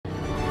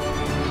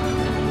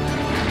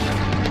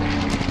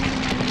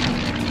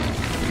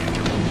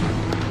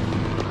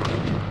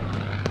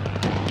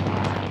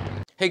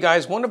Hey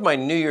guys, one of my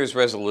New Year's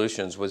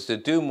resolutions was to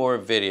do more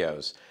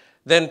videos.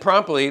 Then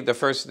promptly, the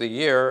first of the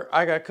year,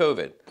 I got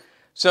COVID.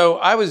 So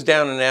I was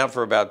down and out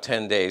for about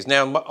 10 days.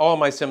 Now, all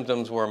my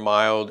symptoms were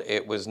mild.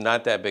 It was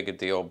not that big a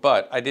deal,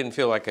 but I didn't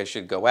feel like I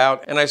should go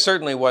out, and I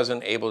certainly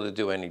wasn't able to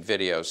do any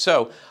videos.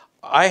 So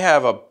I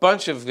have a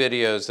bunch of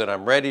videos that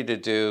I'm ready to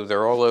do.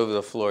 They're all over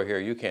the floor here.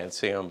 You can't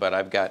see them, but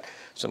I've got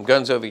some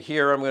guns over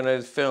here I'm going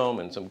to film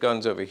and some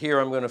guns over here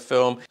I'm going to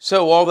film.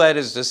 So all that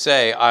is to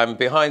say, I'm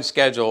behind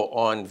schedule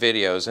on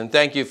videos, and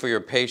thank you for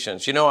your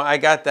patience. You know, I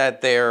got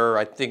that there,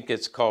 I think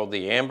it's called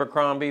the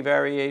Abercrombie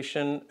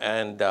variation,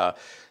 and that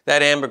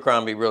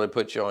Abercrombie really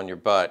puts you on your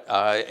butt.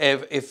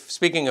 If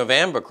speaking of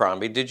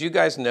Abercrombie, did you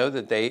guys know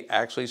that they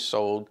actually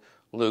sold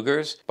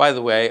Lugers? By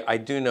the way, I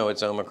do know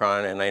it's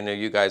Omicron, and I know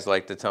you guys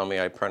like to tell me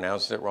I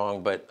pronounced it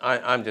wrong, but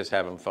I'm just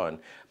having fun.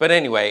 But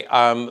anyway,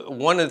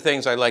 one of the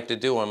things I like to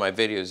do on my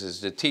videos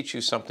is to teach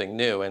you something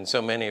new, and so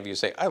many of you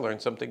say, I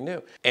learned something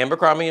new.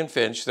 Abercrombie &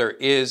 Finch, there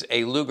is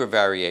a Luger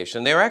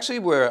variation. They actually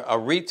were a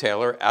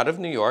retailer out of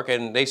New York,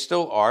 and they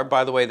still are.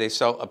 By the way, they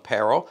sell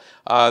apparel.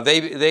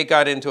 They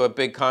got into a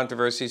big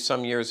controversy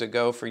some years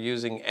ago for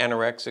using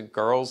anorexic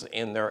girls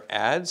in their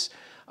ads.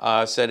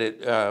 Said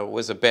it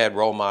was a bad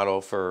role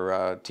model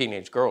for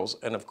teenage girls,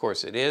 and of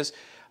course it is.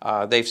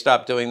 They've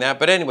stopped doing that.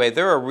 But anyway,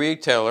 they're a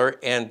retailer,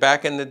 and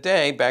back in the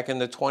day, back in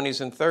the 20s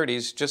and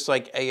 30s, just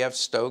like A.F.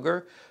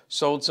 Stoger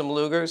sold some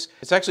Lugers,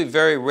 it's actually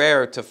very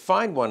rare to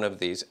find one of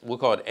these. We'll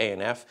call it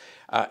A&F.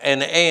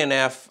 An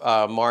A&F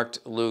marked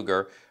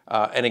Luger.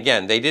 And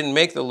again, they didn't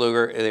make the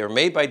Luger. They were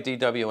made by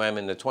DWM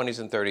in the 20s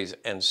and 30s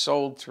and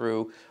sold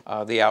through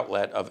the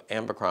outlet of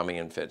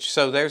Abercrombie & Fitch.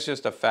 So there's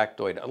just a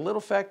factoid, a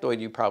little factoid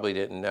you probably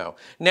didn't know.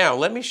 Now,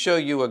 let me show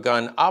you a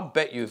gun I'll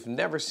bet you've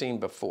never seen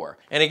before.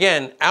 And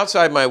again,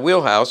 outside my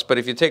wheelhouse, but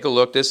if you take a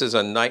look, this is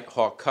a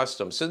Nighthawk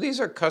Custom. So these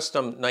are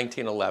custom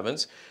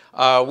 1911s.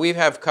 We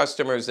have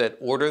customers that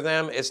order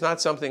them. It's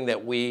not something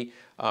that we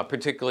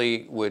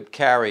particularly would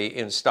carry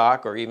in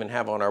stock or even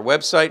have on our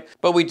website,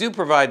 but we do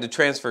provide the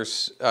transfer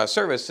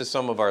service to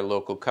some of our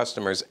local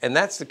customers, and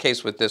that's the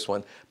case with this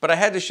one. But I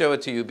had to show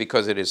it to you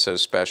because it is so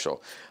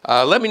special.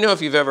 Let me know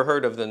if you've ever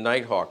heard of the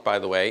Nighthawk, by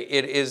the way.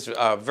 It is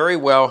a very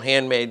well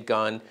handmade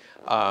gun.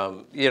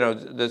 You know,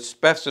 the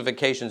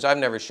specifications, I've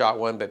never shot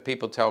one, but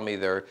people tell me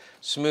they're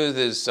smooth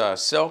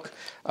as silk,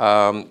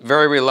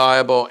 very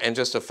reliable, and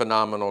just a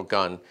phenomenal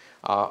gun.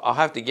 I'll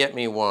have to get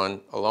me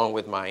one along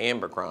with my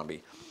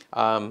Abercrombie.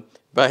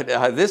 But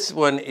this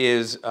one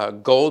is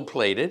gold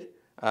plated.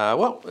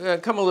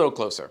 Come a little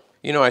closer.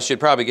 You know, I should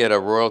probably get a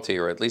royalty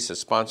or at least a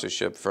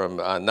sponsorship from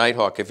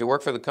Nighthawk. If you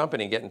work for the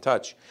company, get in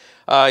touch.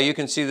 You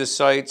can see the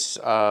sights.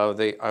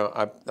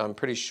 I'm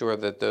pretty sure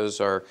that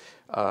those are,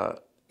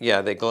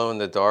 yeah, they glow in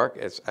the dark.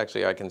 It's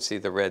actually, I can see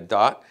the red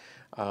dot.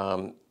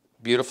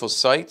 Beautiful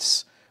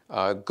sights,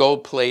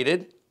 gold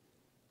plated.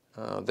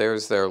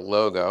 There's their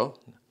logo.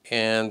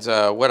 And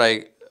what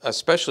I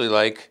especially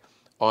like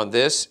on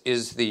this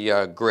is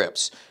the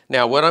grips.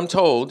 Now, what I'm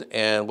told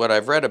and what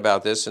I've read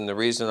about this, and the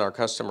reason our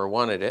customer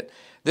wanted it,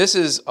 this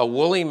is a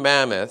Woolly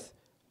Mammoth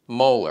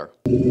molar.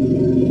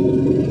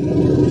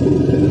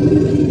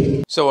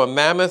 So a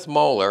mammoth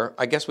molar,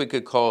 I guess we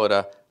could call it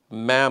a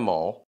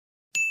mammal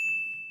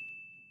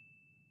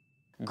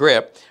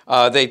grip.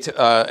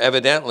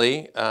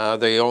 Evidently,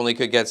 they only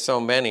could get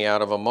so many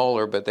out of a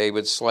molar, but they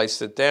would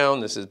slice it down.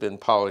 This has been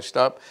polished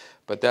up,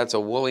 but that's a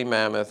Woolly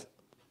Mammoth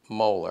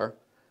molar.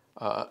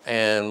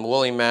 And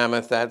Woolly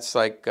Mammoth, that's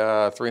like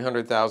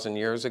 300,000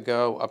 years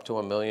ago, up to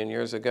 1 million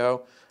years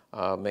ago,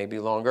 maybe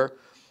longer.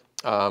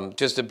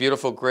 Just a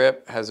beautiful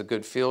grip, has a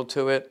good feel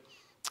to it.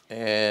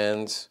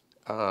 And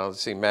let's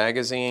see,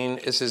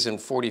 magazine. This is in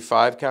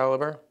 .45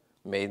 caliber,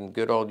 made in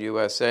good old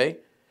USA.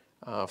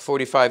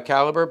 45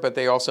 caliber, but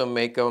they also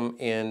make them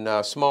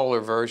in smaller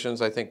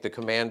versions, I think the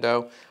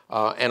Commando,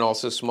 and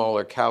also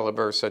smaller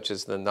caliber, such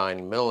as the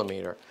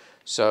 9mm.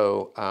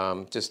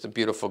 So just a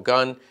beautiful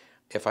gun.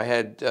 If I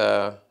had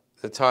the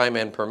time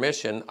and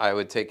permission, I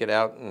would take it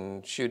out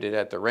and shoot it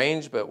at the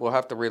range, but we'll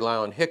have to rely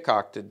on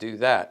Hickok to do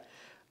that.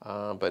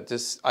 But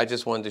this, I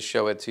just wanted to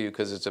show it to you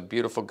because it's a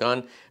beautiful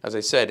gun. As I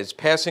said, it's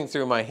passing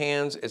through my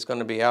hands. It's going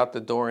to be out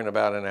the door in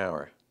about an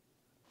hour.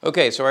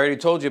 Okay, so I already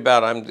told you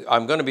about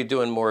I'm going to be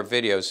doing more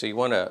videos, so you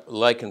want to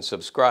like and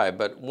subscribe.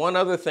 But one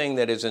other thing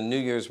that is a New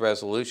Year's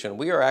resolution,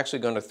 we are actually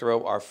going to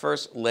throw our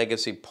first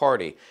legacy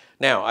party.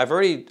 Now, I've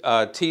already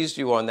teased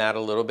you on that a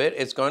little bit.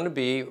 It's going to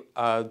be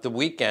the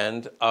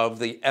weekend of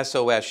the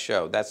SOS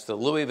show. That's the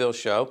Louisville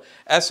show.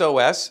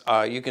 SOS,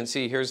 you can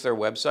see here's their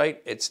website.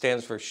 It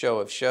stands for Show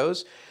of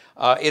Shows.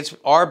 It's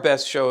our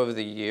best show of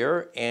the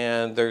year,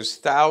 and there's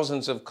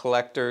thousands of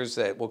collectors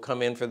that will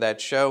come in for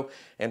that show.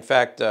 In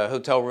fact,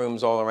 hotel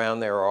rooms all around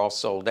there are all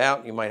sold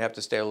out. You might have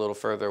to stay a little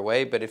further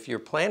away, but if you're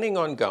planning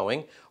on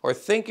going or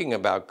thinking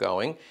about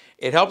going,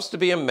 it helps to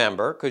be a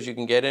member because you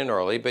can get in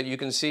early, but you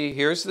can see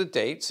here's the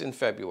dates in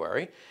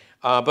February.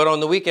 But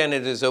on the weekend,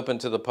 it is open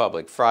to the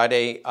public.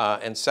 Friday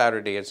and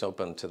Saturday, it's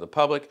open to the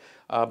public.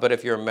 But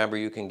if you're a member,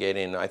 you can get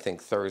in, I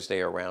think, Thursday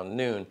around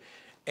noon.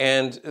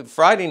 And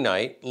Friday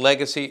night,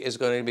 Legacy is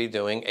going to be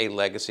doing a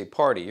Legacy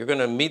party. You're going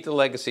to meet the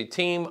Legacy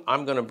team.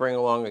 I'm going to bring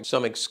along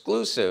some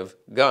exclusive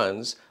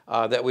guns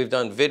that we've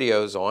done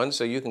videos on,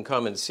 so you can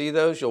come and see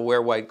those. You'll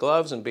wear white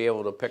gloves and be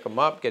able to pick them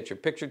up, get your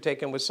picture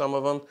taken with some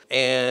of them.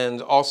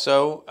 And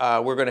also,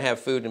 we're going to have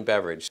food and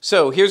beverage.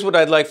 So here's what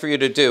I'd like for you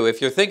to do.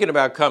 If you're thinking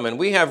about coming,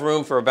 we have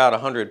room for about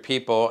 100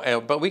 people,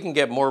 but we can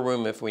get more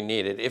room if we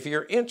need it. If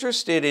you're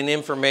interested in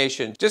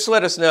information, just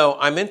let us know.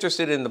 I'm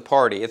interested in the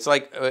party. It's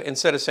like,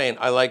 instead of saying,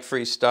 I like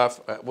free stuff,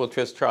 we'll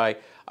just try,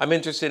 I'm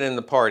interested in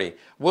the party.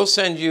 We'll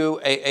send you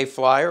a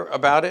flyer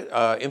about it,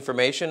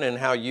 information and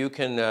how you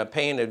can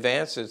pay in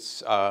advance.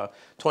 It's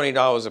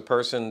 $20 a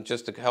person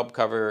just to help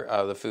cover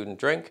the food and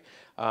drink.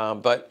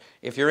 But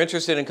if you're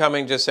interested in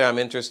coming, just say I'm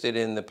interested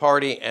in the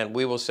party and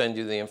we will send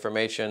you the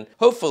information.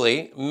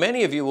 Hopefully,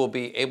 many of you will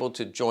be able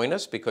to join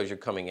us because you're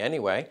coming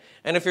anyway.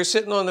 And if you're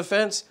sitting on the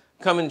fence,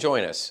 come and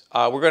join us.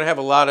 We're going to have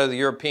a lot of the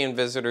European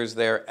visitors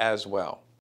there as well.